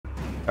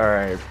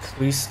Alright,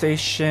 police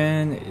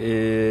station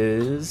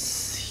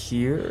is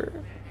here,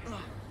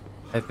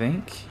 I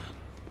think.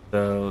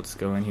 So let's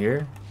go in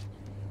here.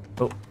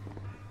 Oh,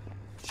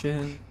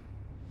 shit.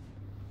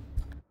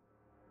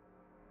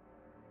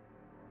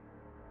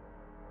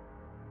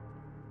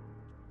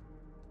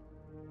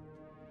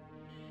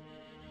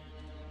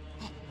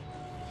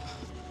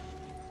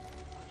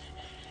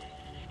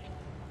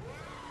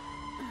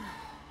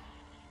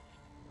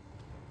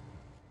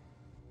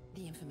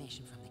 The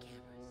information from the cameras.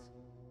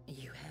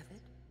 You have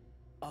it?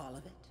 All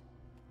of it?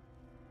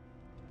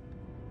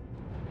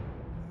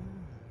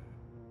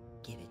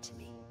 Give it to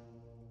me.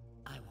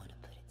 I want to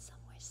put it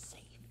somewhere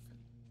safe.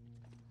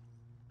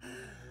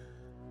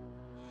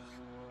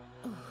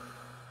 The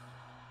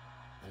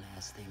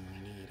last thing we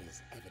need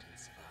is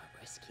evidence of our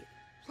rescue.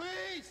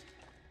 Please!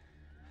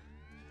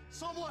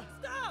 Someone!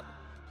 Stop!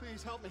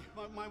 Please help me.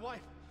 My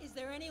wife. Is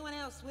there anyone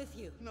else with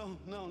you? No.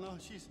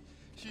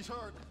 She's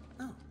hurt.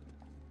 Oh.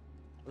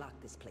 Lock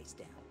this place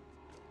down.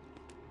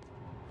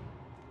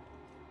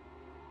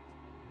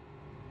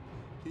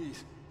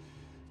 Please.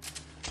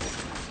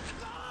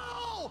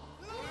 No!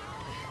 No!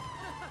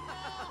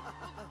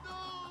 No!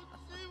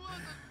 She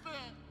wasn't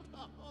bit.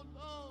 Oh,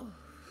 no.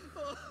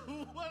 Oh,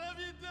 what have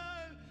you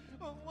done?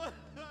 Oh, what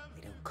have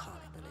We don't call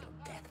it the Little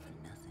Death for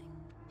nothing.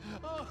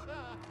 Oh,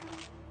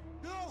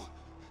 no!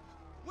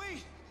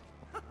 Wait!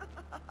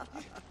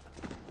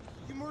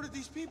 You murdered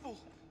these people.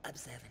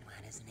 Observant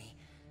one, isn't he?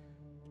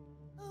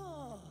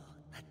 Oh,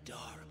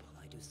 adorable.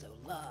 I do so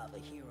love a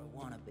hero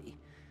wannabe.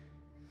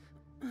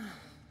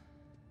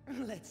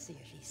 Let's see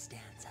if he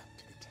stands up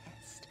to the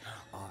test,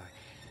 or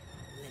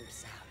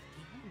limps out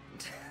at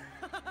the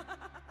end.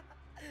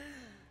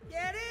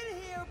 Get in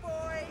here,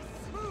 boys!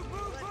 Move,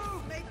 move,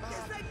 move! Make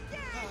this a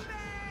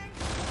gangbang!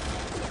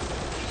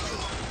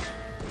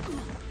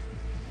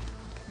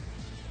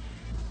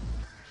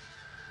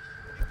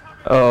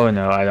 Oh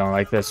no, I don't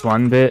like this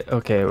one bit.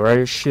 Okay,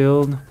 right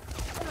shield.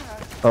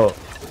 Oh,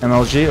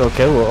 MLG.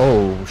 Okay, well,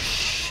 oh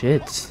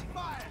shit.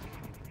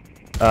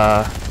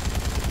 I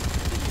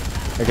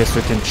guess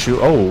we can shoot.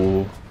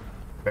 Oh,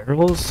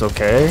 barrels.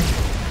 Okay.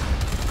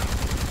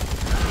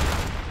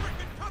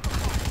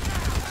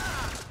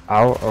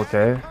 Ow.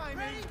 Okay.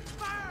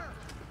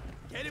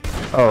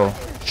 Oh,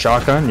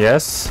 shotgun.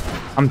 Yes.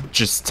 I'm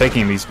just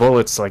taking these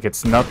bullets like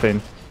it's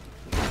nothing.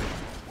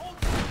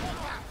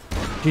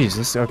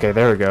 Jesus. Okay,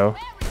 there we go.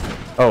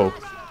 Oh,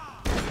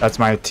 that's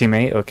my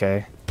teammate.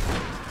 Okay,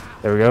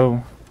 there we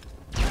go.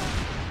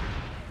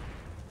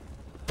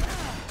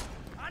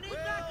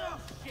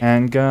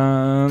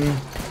 Handgun.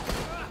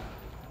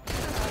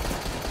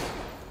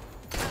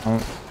 Oh.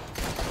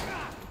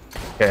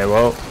 Okay,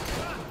 well,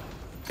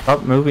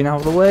 stop moving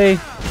out of the way.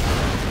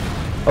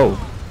 Oh,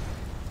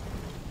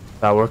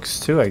 that works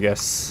too, I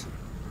guess.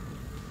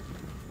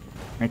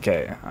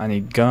 Okay, I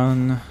need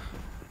gun.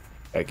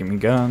 Okay, give me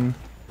gun.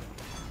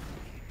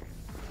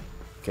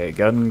 Okay,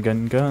 gun.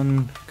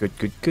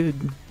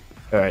 Good.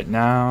 Alright,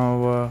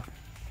 now,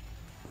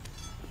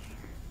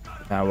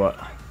 now what?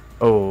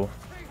 Oh.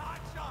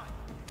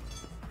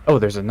 Oh,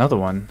 there's another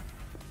one.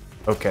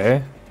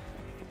 Okay.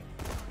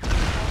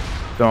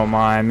 Don't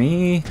mind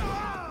me.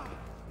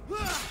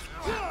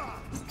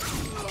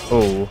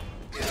 Oh.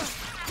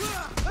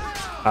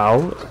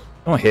 Ow.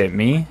 Don't hit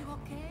me.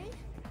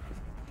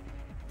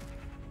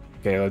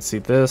 Okay, let's see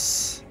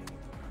this.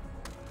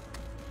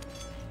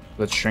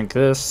 Let's shrink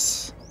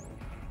this.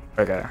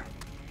 Okay.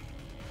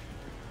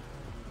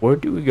 Where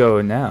do we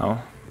go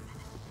now?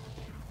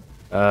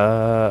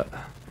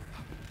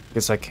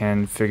 Guess I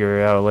can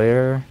figure it out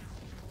later.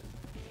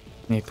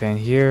 Anything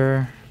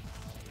here?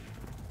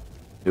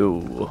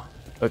 Ooh.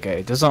 Okay,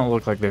 it doesn't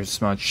look like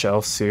there's much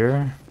else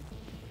here.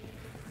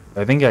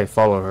 I think I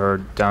follow her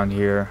down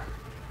here.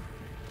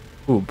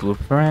 Ooh,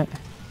 blueprint.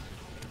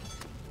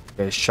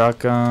 Okay,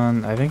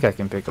 shotgun. I think I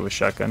can pick up a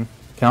shotgun.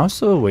 Can I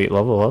also wait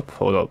level up?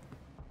 Hold up.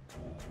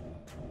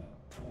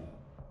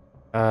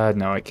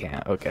 No, I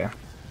can't. Okay.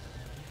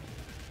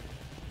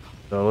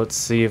 So let's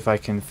see if I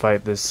can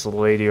fight this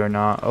lady or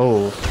not.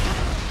 Oh,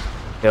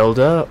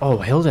 Hilda. Oh,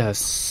 Hilda has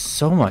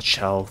so much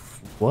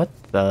health. What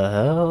the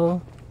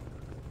hell?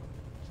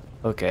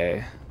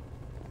 Okay.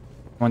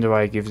 Wonder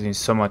why it gives me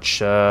so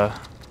much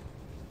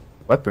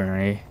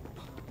weaponry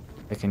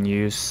I can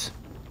use.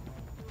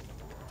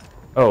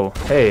 Oh,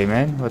 hey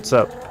man, what's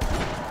up?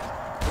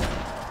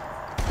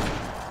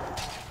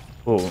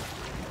 Oh.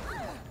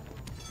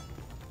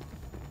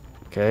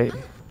 Okay.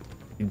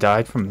 You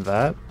died from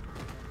that?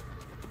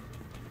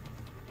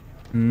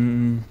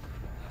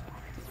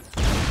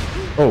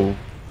 Oh.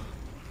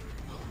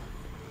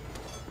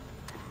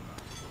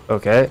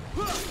 Okay.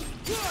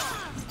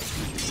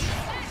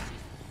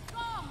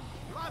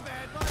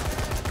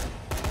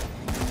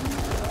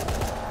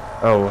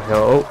 Oh,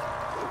 hell.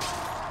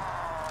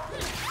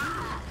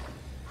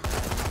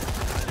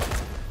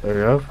 There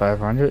we go,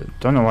 500.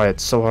 Don't know why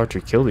it's so hard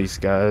to kill these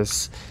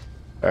guys.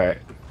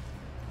 Alright.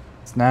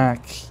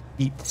 Snack,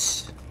 eat.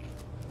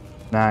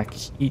 Snack,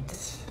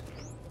 eat.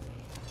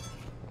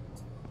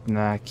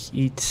 Snack,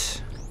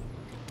 eat.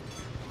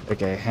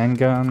 Okay,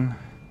 handgun.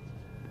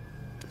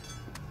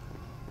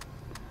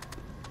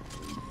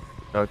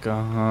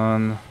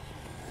 Shotgun.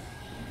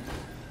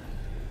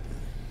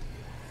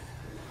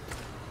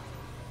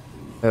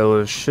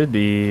 It should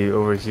be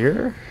over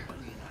here.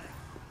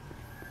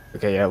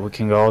 Okay, yeah, we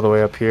can go all the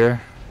way up here.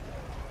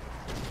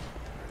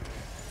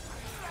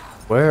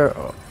 Where?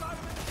 Oh.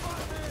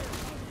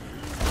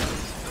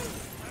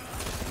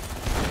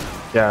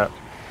 Yeah.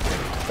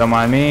 Don't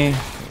mind me.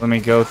 Let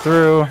me go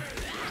through.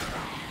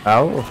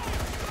 Ow.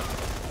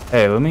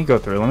 Hey, let me go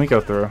through. Let me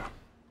go through.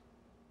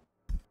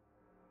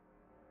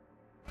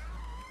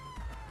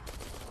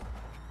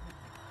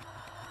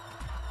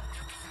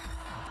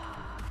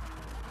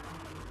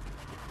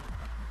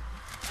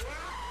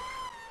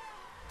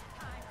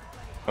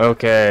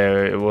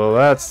 Okay, well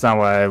that's not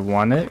what I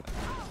wanted.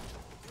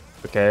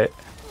 Okay.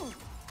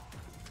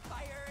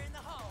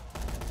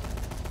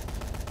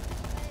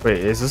 Wait,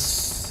 is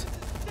this...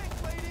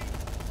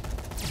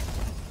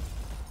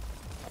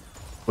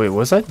 Wait,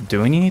 was I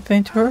doing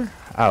anything to her?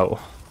 Ow.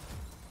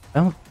 I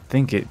don't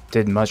think it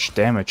did much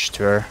damage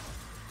to her.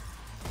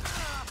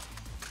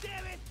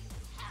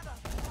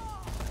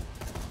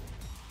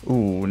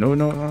 Ooh, no,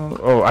 no, no.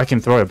 Oh, I can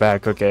throw it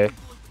back, okay.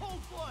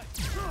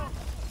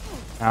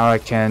 Now I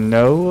can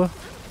no.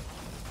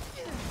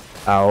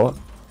 Ow.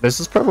 This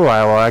is probably why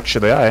I'll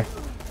actually die.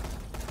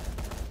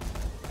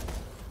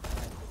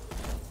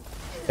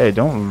 Hey,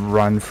 don't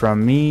run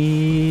from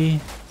me.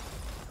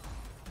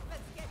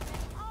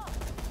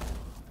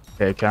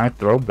 Okay, can I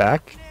throw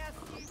back?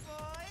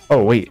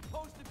 Oh, wait.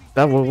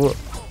 That will...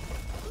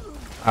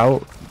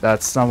 Ow.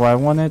 That's not what I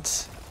wanted.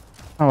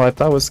 Oh, I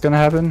thought was gonna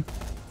happen.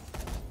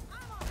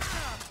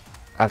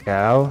 Okay,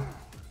 ow.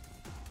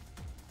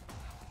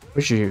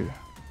 Where'd you...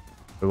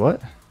 Wait,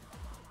 what?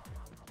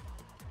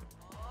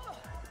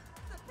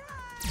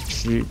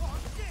 G...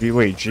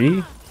 Wait,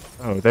 G?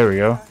 Oh, there we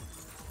go.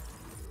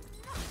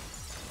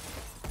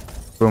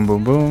 Boom,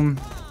 boom, boom.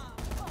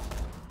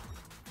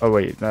 Oh,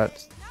 wait,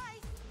 that's...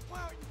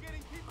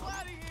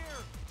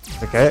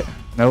 Okay.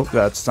 Nope,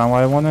 that's not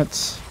what I wanted.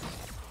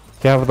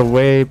 Get out of the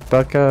way,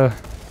 Becca.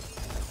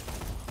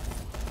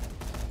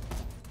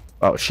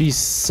 Oh, she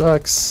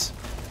sucks.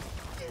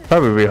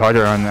 Probably be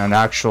harder on an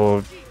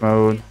actual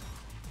mode.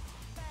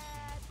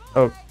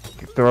 Oh,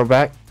 throw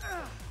back.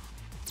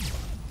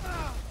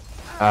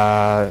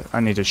 I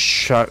need to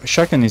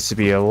shotgun needs to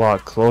be a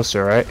lot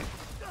closer, right?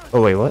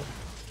 Oh wait, what?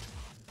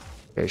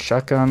 Okay,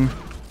 shotgun.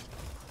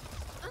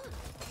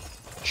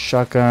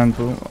 Shotgun,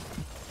 boom.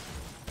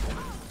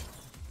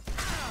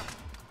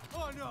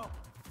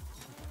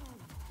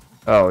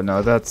 Oh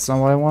no, that's not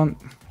what I want.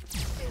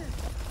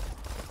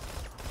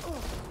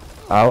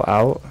 Ow,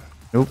 ow.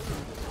 Nope.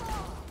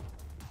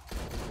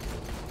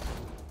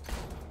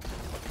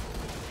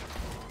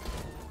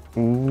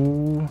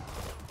 Ooh.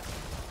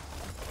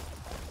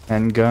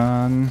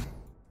 Handgun.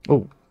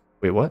 Oh,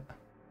 wait, what?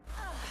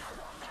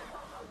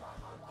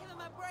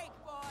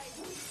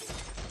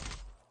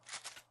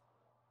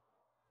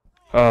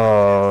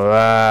 Oh,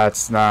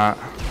 that's not...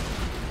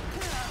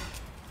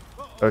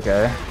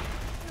 Okay.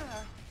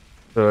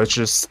 So it's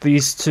just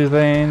these two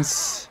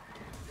things.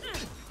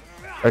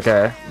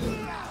 Okay.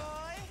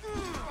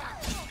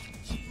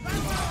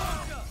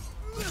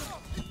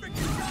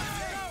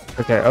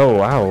 Okay, oh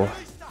wow.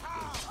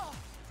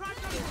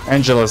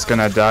 Angela's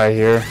gonna die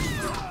here.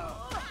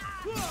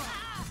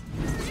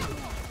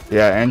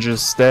 Yeah,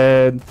 Angela's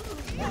dead.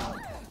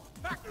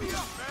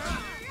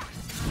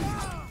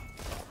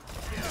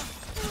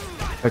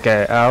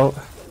 Okay, out.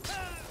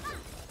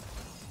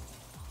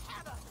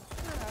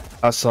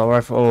 Assault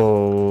rifle.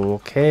 Oh,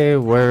 okay,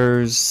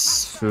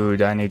 where's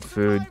food? I need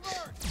food.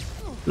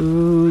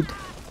 Food.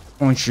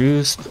 Orange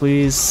juice,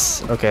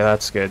 please. Okay,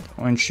 that's good.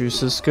 Orange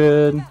juice is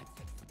good.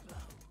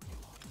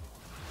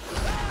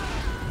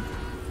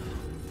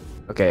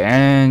 Okay,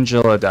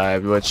 Angela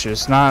died, which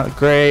is not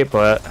great,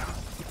 but,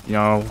 you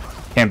know,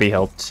 can't be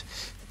helped.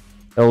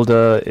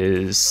 Hilda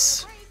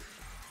is...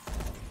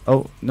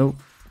 Oh, no,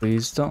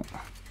 please don't.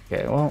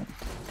 Okay, well...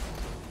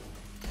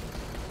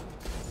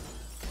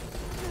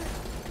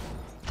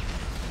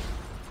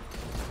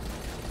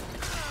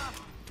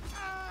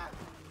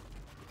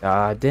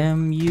 God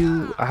damn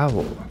you,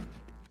 owl.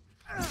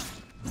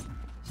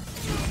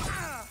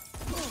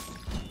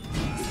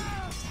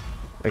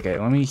 Okay,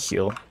 let me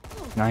heal.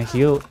 Can I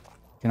heal?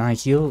 Can I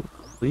heal,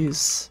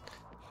 please?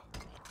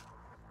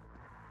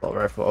 Assault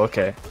rifle,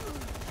 okay.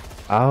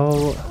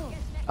 Ow.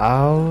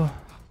 Ow.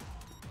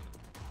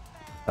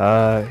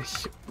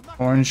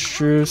 Orange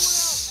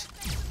juice.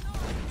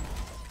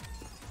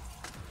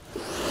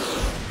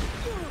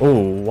 Oh,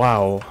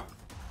 wow.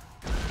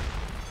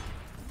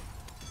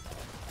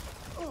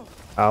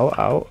 Ow,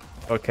 ow.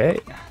 Okay.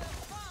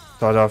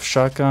 Thought off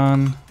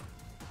shotgun.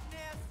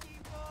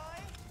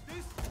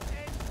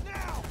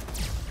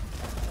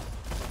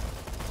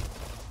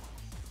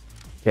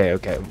 Okay,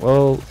 okay.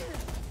 Well,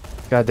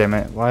 god damn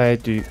it. Why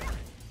do you...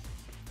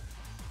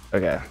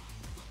 Okay.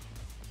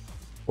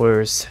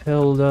 Where's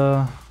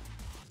Hilda?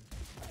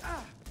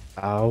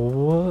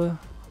 Ow.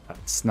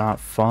 That's not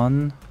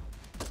fun.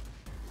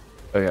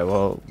 Okay,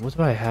 well, what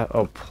do I have?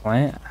 Oh,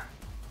 plant?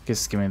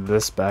 Just give me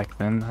this back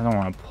then. I don't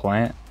want to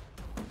plant.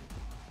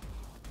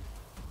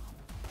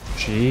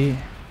 G.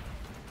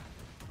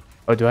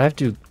 Oh, do I have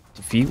to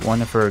defeat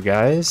one of her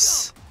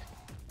guys?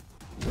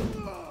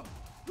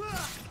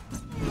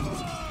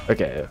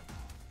 Okay.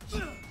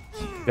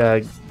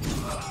 Guy.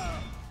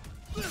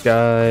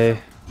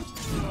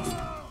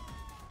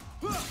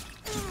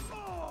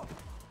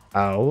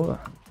 Ow.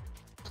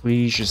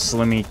 Please just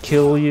let me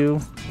kill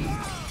you.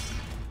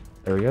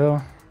 There we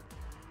go.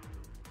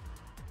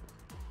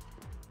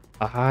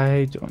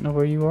 I don't know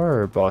where you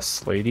are,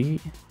 boss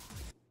lady.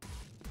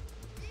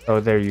 Oh,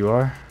 there you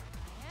are.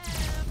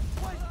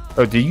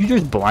 Oh, did you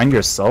just blind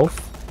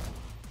yourself?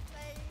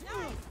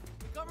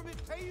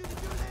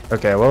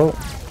 Okay, well.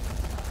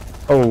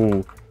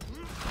 Oh.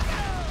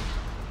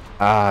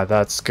 Ah,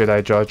 that's good. I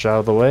dodged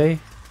out of the way.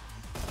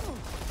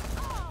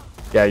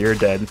 Yeah, you're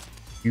dead.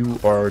 You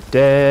are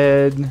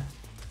dead.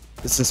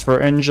 This is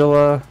for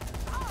Angela.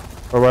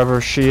 Or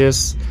whoever she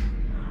is.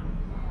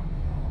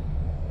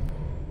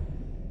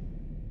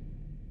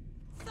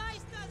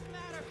 Size doesn't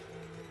matter.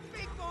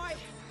 Big boy.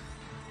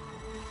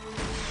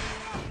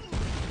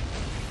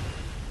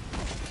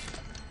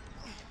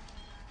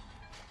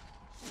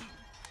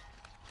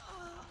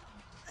 Oh,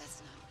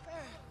 that's not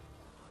fair.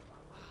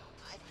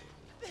 I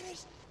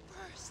finished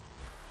first.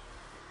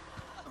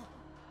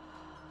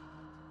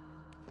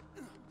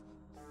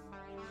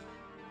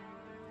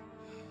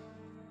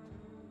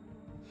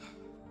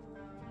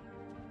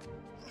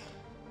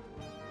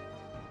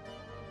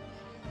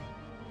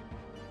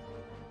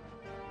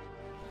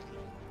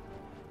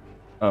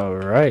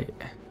 Alright.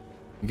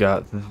 We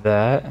got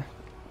that.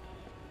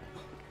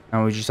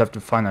 Now we just have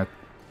to find a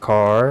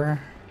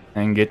car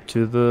and get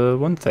to the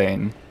one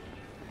thing.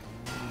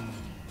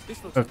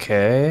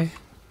 Okay.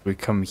 We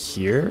come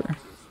here.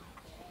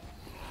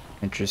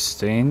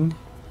 Interesting.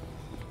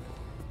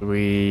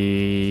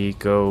 We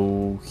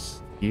go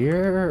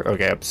here.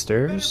 Okay,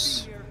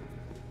 upstairs.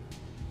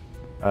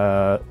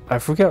 I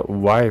forgot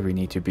why we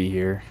need to be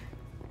here.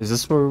 Is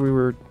this where we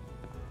were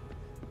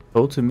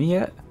told to meet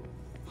at?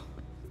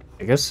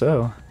 I guess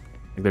so.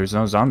 Like, there's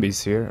no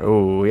zombies here.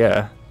 Oh,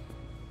 yeah.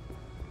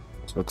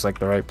 This looks like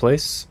the right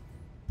place.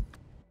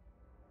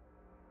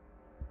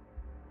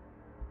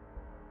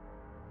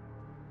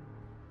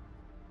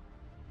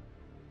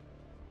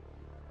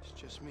 It's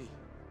just me.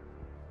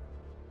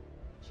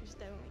 She was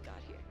dead when we got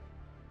here.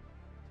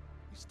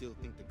 You still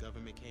think the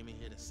government came in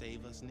here to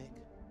save us, Nick?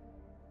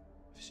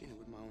 I've seen it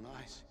with my own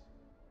eyes.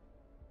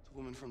 The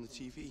woman from the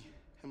TV,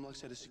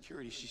 Hemlock's head of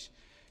security, she's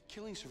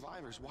killing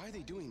survivors. Why are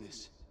they doing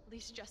this? At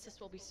least justice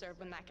will be served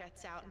when that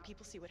gets out and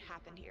people see what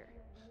happened here.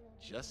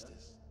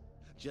 Justice?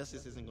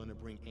 Justice isn't gonna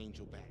bring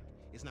Angel back.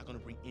 It's not gonna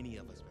bring any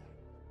of us back.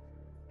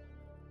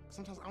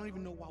 Sometimes I don't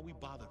even know why we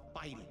bother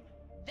fighting.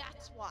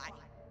 That's why.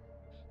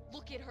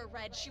 Look at her,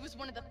 Red. She was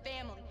one of the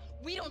family.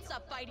 We don't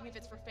stop fighting if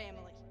it's for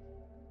family.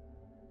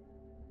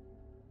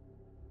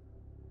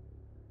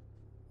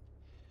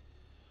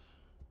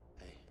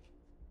 Hey,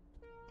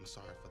 I'm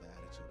sorry for the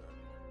attitude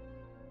earlier.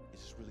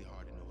 It's just really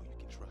hard to know who you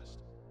can trust.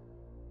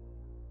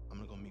 I'm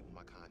gonna go meet with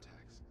my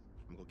contacts.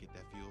 I'm gonna go get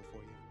that fuel for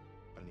you,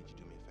 but I need you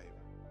to do me a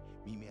favor.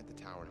 Meet me at the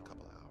tower in a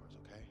couple of hours,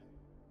 okay?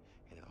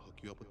 And then I'll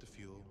hook you up with the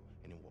fuel,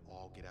 and then we'll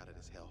all get out of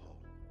this hellhole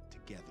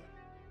together.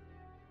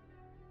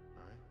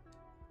 All right?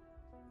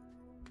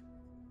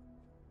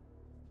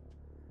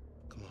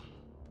 Come on.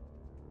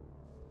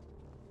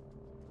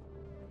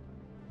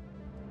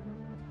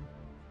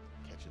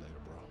 Catch you later,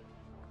 bro.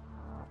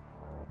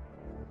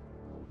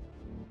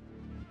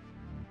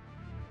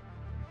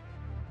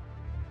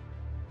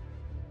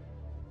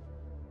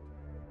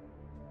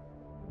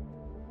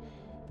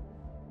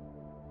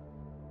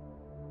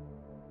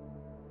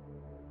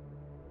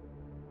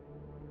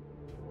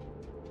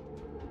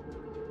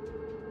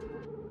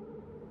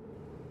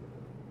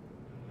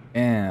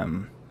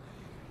 Damn.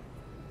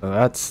 So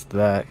that's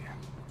that.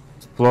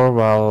 Explore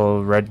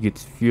while Red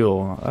gets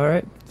fuel.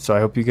 Alright, so I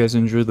hope you guys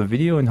enjoyed the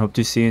video and hope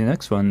to see you in the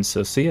next one,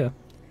 so see ya.